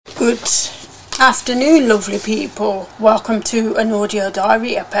Good afternoon, lovely people. Welcome to an audio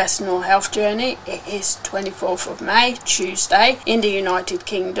diary, a personal health journey. It is 24th of May, Tuesday, in the United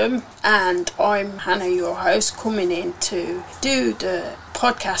Kingdom, and I'm Hannah, your host, coming in to do the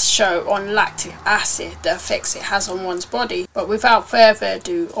podcast show on lactic acid, the effects it has on one's body. But without further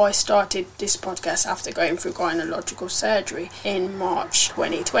ado, I started this podcast after going through gynecological surgery in March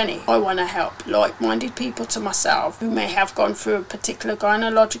 2020. I want to help like-minded people to myself who may have gone through a particular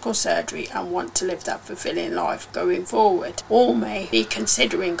gynecological surgery and want to live that fulfilling life going forward, or may be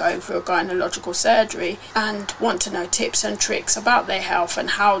considering going through a gynecological surgery and want to know tips and tricks about their health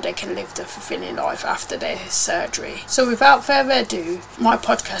and how they can live the fulfilling life after their surgery. So without further ado, my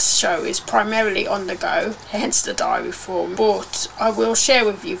podcast show is primarily on the go, hence the diary form, but I will share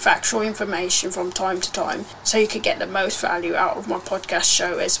with you factual information from time to time so you can get the most value out of my podcast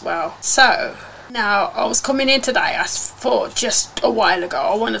show as well. So now, I was coming in today, I thought just a while ago,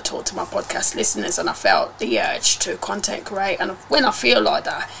 I want to talk to my podcast listeners, and I felt the urge to content create. And when I feel like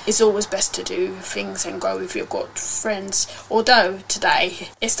that, it's always best to do things and go with your good friends. Although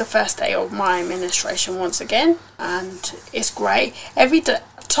today is the first day of my administration once again, and it's great. Every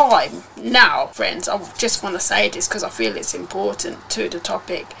time now, friends, I just want to say this because I feel it's important to the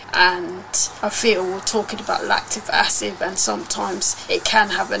topic, and I feel we're talking about lactic acid, and sometimes it can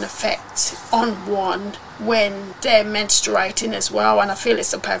have an effect on one when they're menstruating as well, and I feel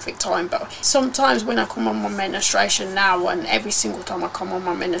it's the perfect time. But sometimes when I come on my menstruation now, and every single time I come on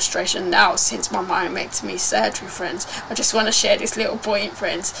my menstruation now since my myomectomy surgery, friends, I just want to share this little point,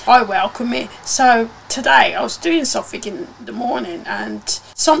 friends. I welcome it. So today I was doing something in the morning, and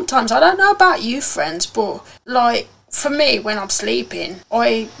sometimes, I don't know about you, friends, but like for me, when I'm sleeping,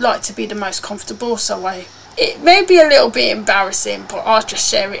 I like to be the most comfortable, so it may be a little bit embarrassing, but I'll just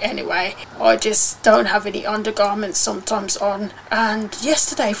share it anyway. I just don't have any undergarments sometimes on, and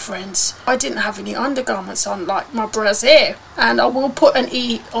yesterday, friends, I didn't have any undergarments on, like my brassiere. And I will put an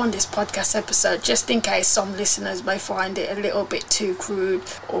E on this podcast episode just in case some listeners may find it a little bit too crude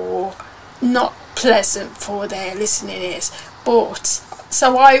or not pleasant for their listening ears. But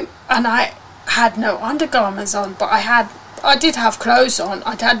so I had no undergarments on, but I did have clothes on.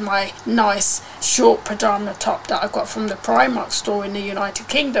 I'd had my nice short pajama top that I got from the Primark store in the United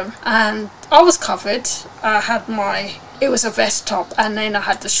Kingdom, and I was covered. I had it was a vest top, and then I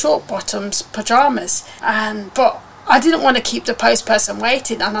had the short bottoms pajamas, but I didn't want to keep the post person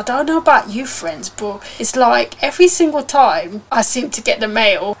waiting. And I don't know about you, friends, but it's like every single time I seem to get the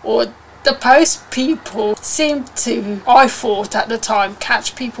mail, or the post people seem to, I thought at the time,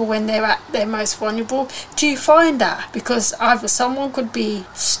 catch people when they're at their most vulnerable. Do you find that? Because either someone could be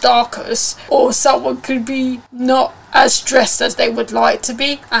stalkers or someone could be not as stressed as they would like to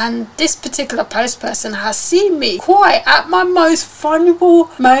be, and this particular post person has seen me quite at my most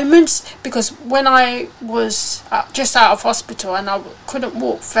vulnerable moments, because when I was just out of hospital and I couldn't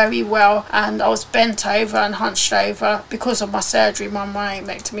walk very well, and I was bent over and hunched over because of my surgery, my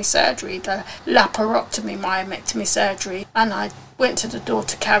myomectomy surgery, the laparotomy myomectomy surgery, and I went to the door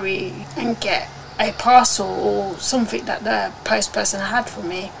to carry and get a parcel or something that the post person had for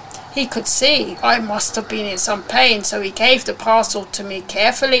me. He could see I must have been in some pain, so he gave the parcel to me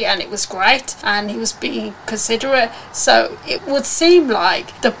carefully, and it was great, and he was being considerate. So it would seem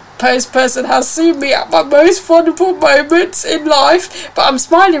like the post person has seen me at my most vulnerable moments in life, but I'm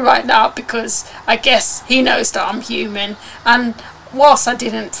smiling right now because I guess he knows that I'm human. And whilst I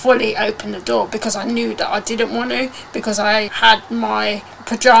didn't fully open the door because I knew that I didn't want to, because I had my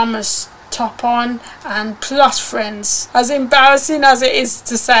pajamas top on, and plus, friends, as embarrassing as it is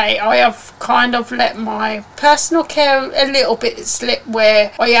to say, I have kind of let my personal care a little bit slip,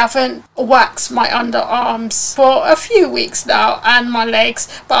 where I haven't waxed my underarms for a few weeks now, and my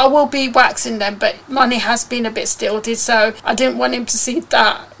legs, but I will be waxing them. But money has been a bit stilted, so I didn't want him to see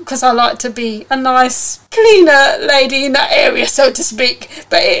that, because I like to be a nice cleaner lady in that area, so to speak.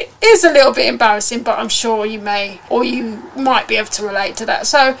 But it is a little bit embarrassing, but I'm sure you might be able to relate to that.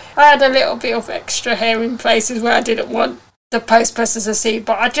 So I had a little bit of extra hair in places where I didn't want the post person to see,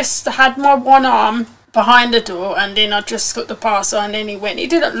 but I just had my one arm behind the door, and then I just took the parcel, and then he went. He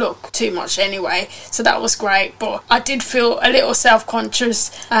didn't look too much anyway, so that was great, but I did feel a little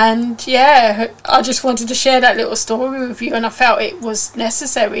self-conscious, and yeah, I just wanted to share that little story with you, and I felt it was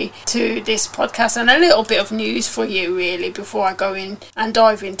necessary to this podcast, and a little bit of news for you really before I go in and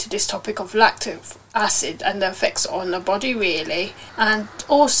dive into this topic of lactic acid and the effects on the body really. And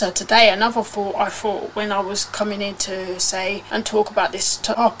also today, another thought I thought when I was coming in to say and talk about this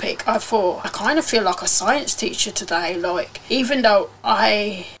topic, I thought I kind of feel like a science teacher today. Like, even though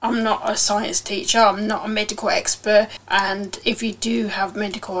I'm not a science teacher, I'm not a medical expert, and if you do have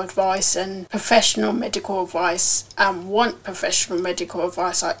medical advice and professional medical advice and want professional medical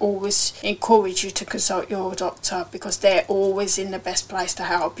advice, I always encourage you to consult your doctor, because they're always in the best place to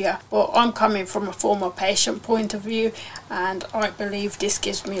help you. But I'm coming from a former patient point of view, and I believe this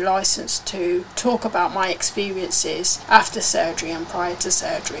gives me license to talk about my experiences after surgery and prior to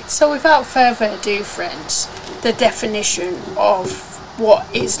surgery. So without further ado, friends, the definition of what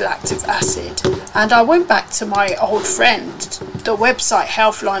is lactic acid. And I went back to my old friend, the website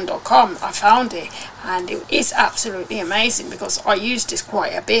healthline.com. I found it, and it is absolutely amazing because I use this quite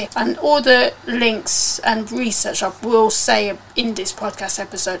a bit, and all the links and research I will say in this podcast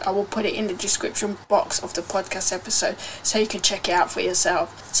episode, I will put it in the description box of the podcast episode so you can check it out for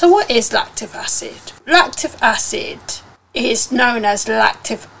yourself. So what is lactic acid? Lactic acid is known as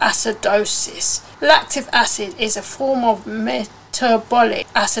lactic acidosis. Lactic acid is a form of metabolic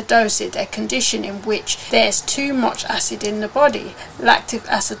acidosis, a condition in which there's too much acid in the body. Lactic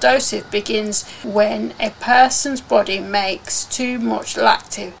acidosis begins when a person's body makes too much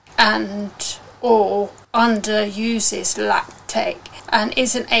lactate and or underuses lactate and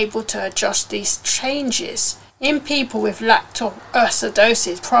isn't able to adjust these changes. In people with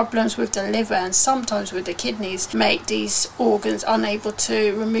lactoacidosis, problems with the liver and sometimes with the kidneys make these organs unable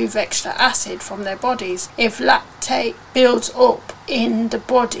to remove extra acid from their bodies. If lactate builds up in the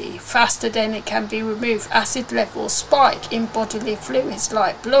body faster than it can be removed, acid levels spike in bodily fluids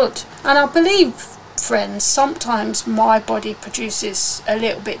like blood. And I believe, friends, sometimes my body produces a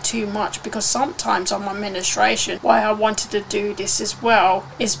little bit too much, because sometimes on my menstruation, why I wanted to do this as well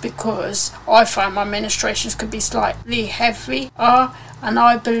is because I find my menstruations could be slightly heavy, and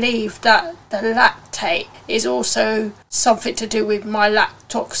I believe that the lactate is also something to do with my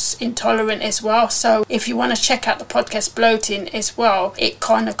lactose intolerant as well. So if you want to check out the podcast bloating as well, it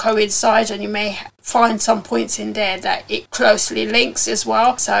kind of coincides, and you may find some points in there that it closely links as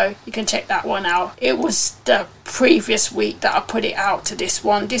well, so you can check that one out. It was the previous week that I put it out to this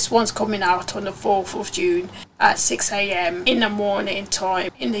one. This one's coming out on the 4th of June at 6 a.m. in the morning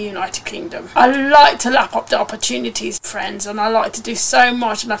time in the United Kingdom. I like to lap up the opportunities, friends, and I like to do so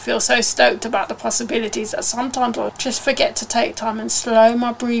much, and I feel so stoked about the possibilities that sometimes I just forget to take time and slow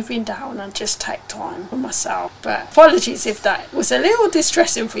my breathing down and just take time for myself. But apologies if that was a little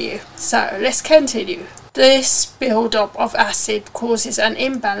distressing for you. So let's continue. This build-up of acid causes an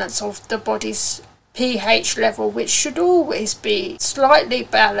imbalance of the body's pH level, which should always be slightly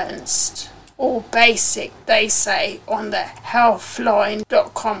balanced or basic, they say on the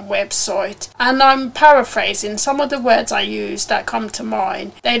healthline.com website. And I'm paraphrasing some of the words I use that come to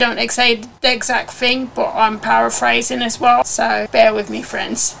mind. They don't say the exact thing, but I'm paraphrasing as well, so bear with me,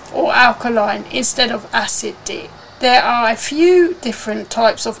 friends. Or alkaline instead of acidic. There are a few different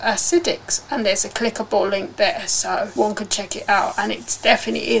types of acidics, and there's a clickable link there so one can check it out, and it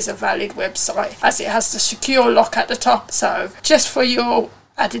definitely is a valid website as it has the secure lock at the top. So just for your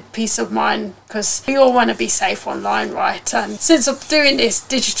added peace of mind, because we all want to be safe online, right? And since I'm doing this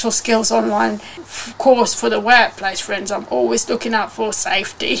digital skills online course for the workplace, friends, I'm always looking out for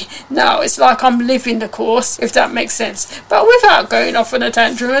safety. Now it's like I'm living the course, if that makes sense. But without going off on a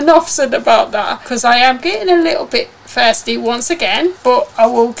tantrum, enough said about that, because I am getting a little bit thirsty once again, but I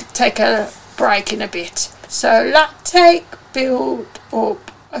will take a break in a bit. So lactate build up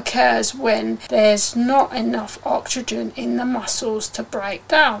occurs when there's not enough oxygen in the muscles to break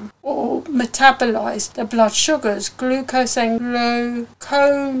down or metabolize the blood sugars, glucose and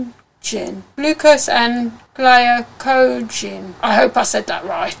glycogen. I hope I said that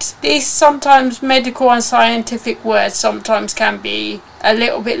right. These sometimes medical and scientific words sometimes can be a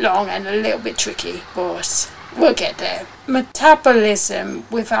little bit long and a little bit tricky, but we'll get there. Metabolism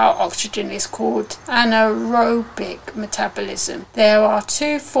without oxygen is called anaerobic metabolism. There are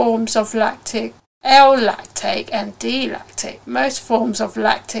two forms of lactic, L-lactate and D-lactate. Most forms of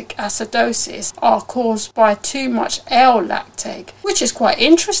lactic acidosis are caused by too much L-lactate, which is quite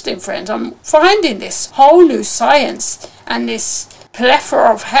interesting, friends. I'm finding this whole new science and this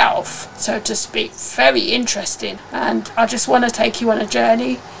plethora of health, so to speak, very interesting, and I just want to take you on a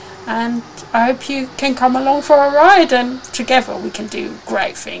journey, and I hope you can come along for a ride, and together we can do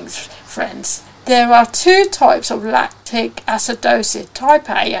great things, friends. There are two types of lactic acidosis, type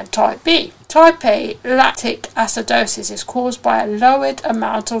A and type B. Type A lactic acidosis is caused by a lowered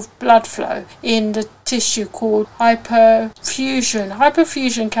amount of blood flow in the tissue called hyperfusion.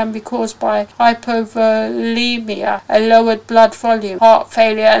 Hyperfusion can be caused by hypovolemia, a lowered blood volume, heart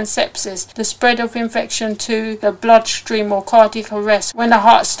failure and sepsis, the spread of infection to the bloodstream or cardiac arrest when the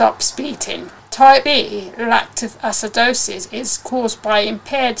heart stops beating. Type B lactic acidosis is caused by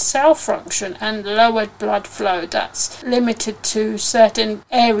impaired cell function and lowered blood flow that's limited to certain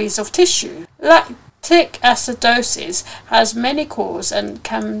areas of tissue. Lactic acidosis has many causes and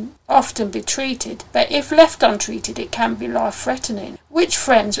can often be treated, but if left untreated it can be life-threatening. Which,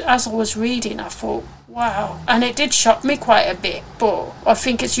 friends, as I was reading I thought, wow, and it did shock me quite a bit, but I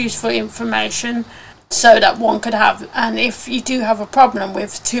think it's useful information so that one could have. And if you do have a problem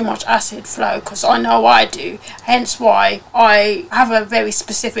with too much acid flow, because I know I do, hence why I have a very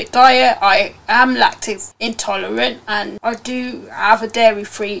specific diet. I am lactose intolerant and I do have a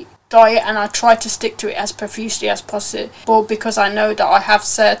dairy-free diet, and I try to stick to it as profusely as possible because I know that I have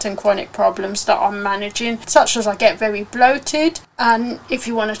certain chronic problems that I'm managing, such as I get very bloated. And if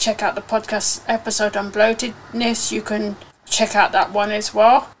you want to check out the podcast episode on bloatedness, you can check out that one as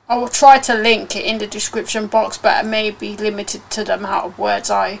well. I will try to link it in the description box, but it may be limited to the amount of words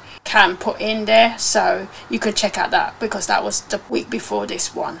I can put in there, so you can check out that because that was the week before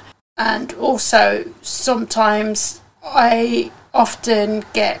this one. And also sometimes I often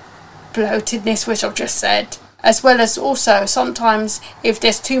get bloatedness, which I've just said, as well as also sometimes if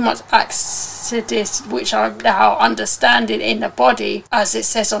there's too much acidity, which I'm now understanding in the body, as it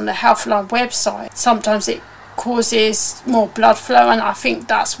says on the Healthline website, sometimes it causes more blood flow, and I think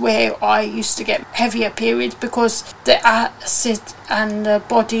that's where I used to get heavier periods because the acid and the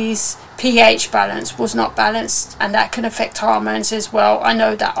body's pH balance was not balanced, and that can affect hormones as well. I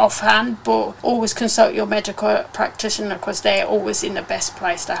know that offhand, but always consult your medical practitioner because they're always in the best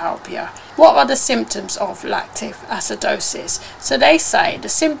place to help you. What are the symptoms of lactic acidosis? So they say the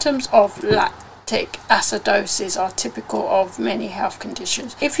symptoms of lactic acidosis are typical of many health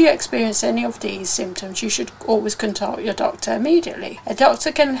conditions. If you experience any of these symptoms, you should always consult your doctor immediately. A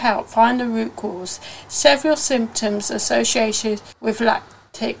doctor can help find the root cause. Several symptoms associated with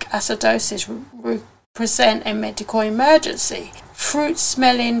lactic acidosis represent a medical emergency. Fruit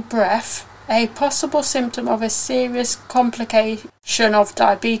smelling breath, a possible symptom of a serious complication of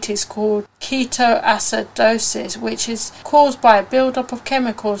diabetes called ketoacidosis, which is caused by a buildup of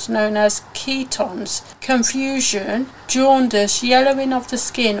chemicals known as ketones. Confusion, jaundice, yellowing of the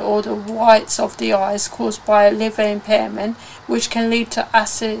skin or the whites of the eyes caused by a liver impairment, which can lead to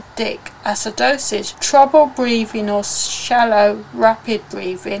acidic acidosis. Trouble breathing or shallow rapid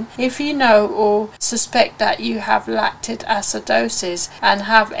breathing. If you know or suspect that you have lactic acidosis and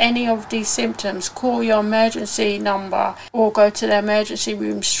have any of these symptoms, call your emergency number or go to the emergency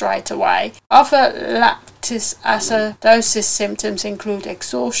room straight away. Other lactic acidosis symptoms include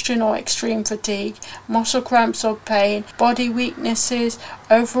exhaustion or extreme fatigue, muscle cramps or pain, body weaknesses,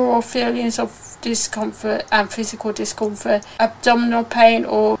 overall feelings of discomfort and physical discomfort, abdominal pain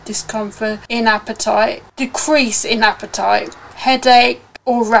or discomfort, inappetite, decrease in appetite, headache,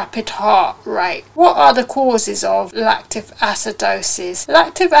 or rapid heart rate. What are the causes of lactic acidosis?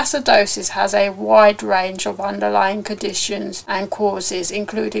 Lactic acidosis has a wide range of underlying conditions and causes,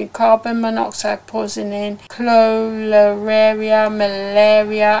 including carbon monoxide poisoning, cholera,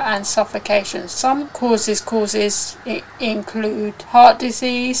 malaria, and suffocation. Some causes include heart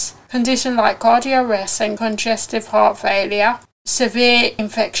disease, conditions like cardiac arrest and congestive heart failure, severe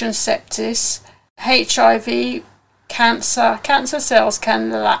infection, sepsis, HIV, cancer. Cancer cells can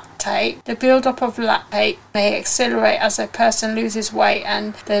lactate. The buildup of lactate may accelerate as a person loses weight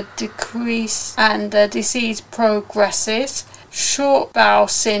and the disease progresses. Short bowel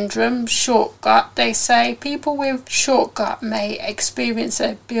syndrome, short gut, they say. People with short gut may experience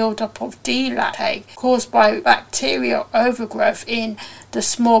a buildup of D-lactate caused by bacterial overgrowth in the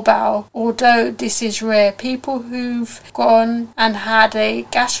small bowel. Although this is rare, people who've gone and had a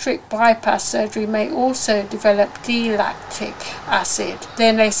gastric bypass surgery may also develop D-lactic acid.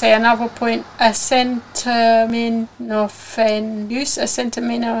 Then they say another point,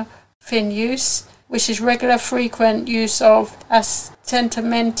 acetaminophen use, which is regular frequent use of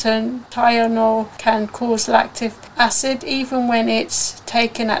acetaminophen can cause lactic acid even when it's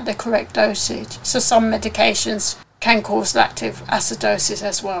taken at the correct dosage. So some medications can cause lactic acidosis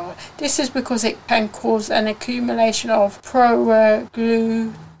as well. This is because it can cause an accumulation of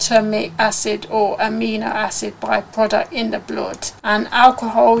proglutamic acid or amino acid byproduct in the blood. And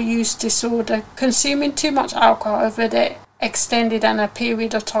alcohol use disorder. Consuming too much alcohol over the extended and a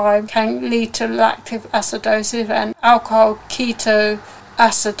period of time can lead to lactic acidosis and alcohol ketoacidosis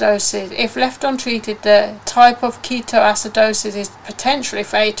ketoacidosis. If left untreated, the type of ketoacidosis is potentially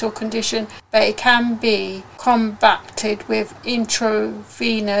fatal condition, but it can be combated with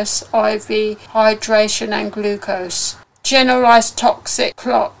intravenous IV hydration and glucose. Generalized toxic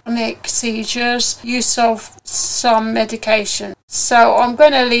clonic seizures, use of some medication. So I'm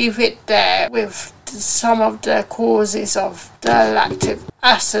going to leave it there with some of the causes of the lactic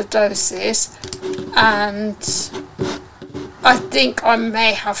acidosis, and I think I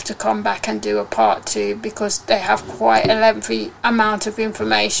may have to come back and do a part 2 because they have quite a lengthy amount of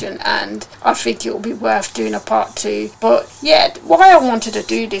information, and I think it will be worth doing a part 2. But yeah, why I wanted to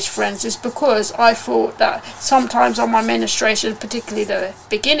do this, friends, is because I thought that sometimes on my menstruation, particularly the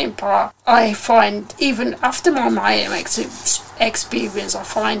beginning part, I find even after my experience, I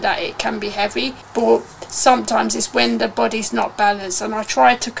find that it can be heavy, but sometimes it's when the body's not balanced, and I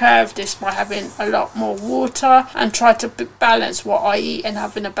try to curb this by having a lot more water and try to balance what I eat and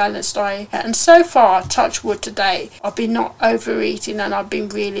having a balanced diet. And so far, touch wood today, I've been not overeating and I've been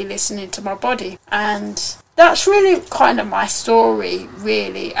really listening to my body, and that's really kind of my story,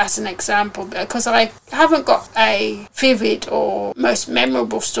 really, as an example, because I haven't got a vivid or most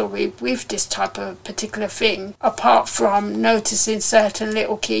memorable story with this type of particular thing, apart from noticing certain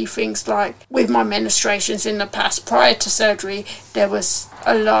little key things, like with my menstruations in the past. Prior to surgery, there was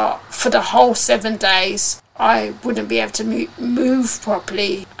a lot. For the whole 7 days, I wouldn't be able to move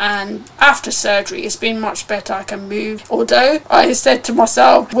properly, and after surgery it's been much better. I can move, although I said to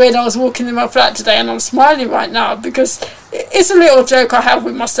myself when I was walking in my flat today, and I'm smiling right now because it's a little joke I have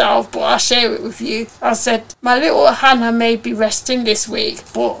with myself, but I'll share it with you. I said my little Hannah may be resting this week,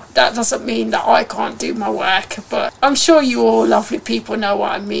 but that doesn't mean that I can't do my work. But I'm sure you all lovely people know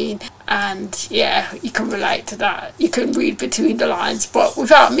what I mean, and yeah, you can relate to that. You can read between the lines, but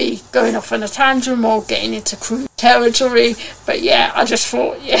without me going off on a tangent or getting into crude territory. But yeah, I just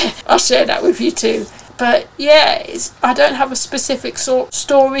thought, yeah, I'll share that with you too. But yeah, I don't have a specific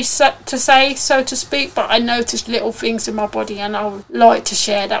story set to say, so to speak, but I noticed little things in my body and I would like to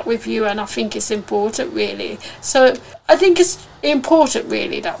share that with you, and I think it's important, really. So I think it's important,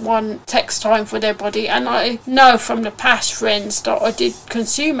 really, that one takes time for their body. And I know from the past, friends, that I did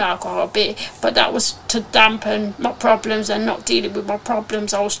consume alcohol a bit, but that was to dampen my problems and not dealing with my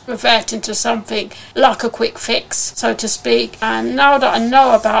problems. I was reverting to something like a quick fix, so to speak. And now that I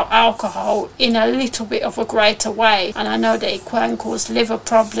know about alcohol in a little bit of a greater way, and I know that it can cause liver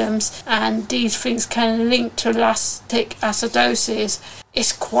problems and these things can link to lactic acidosis,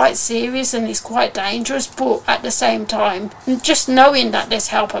 it's quite serious and it's quite dangerous. But at the same time, just knowing that there's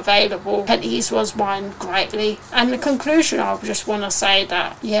help available can ease one's mind greatly. And the conclusion, I just want to say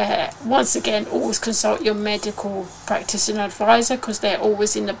that, yeah, once again, always consult your medical practicing advisor, because they're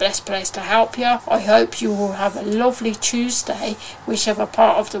always in the best place to help you. I hope you will have a lovely Tuesday, whichever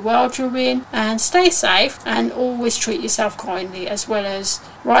part of the world you're in, and stay safe and always treat yourself kindly. As well as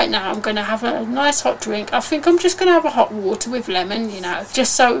right now, I'm going to have a nice hot drink. I think I'm just going to have a hot water with lemon,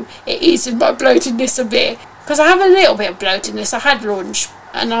 just so it eases my bloatedness a bit, because I have a little bit of bloatedness. I had lunch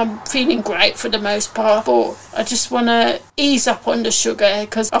and I'm feeling great for the most part, but I just want to ease up on the sugar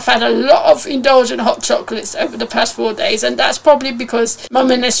because I've had a lot of indulgent hot chocolates over the past 4 days, and that's probably because my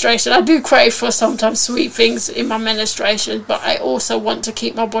menstruation, I do crave for sometimes sweet things in my menstruation, but I also want to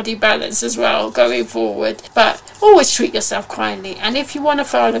keep my body balanced as well going forward. But always treat yourself kindly. And if you want to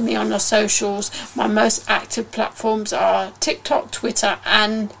follow me on the socials, my most active platforms are TikTok, Twitter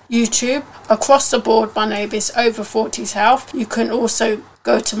and YouTube. Across the board, my name is Over 40s Health. You can also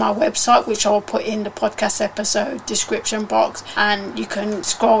go to my website, which I'll put in the podcast episode description box, and you can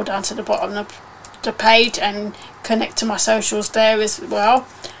scroll down to the bottom of the page and connect to my socials there as well.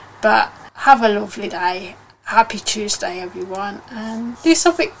 But have a lovely day. Happy Tuesday, everyone, and do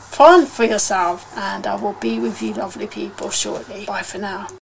something fun for yourself, and I will be with you lovely people shortly. Bye for now.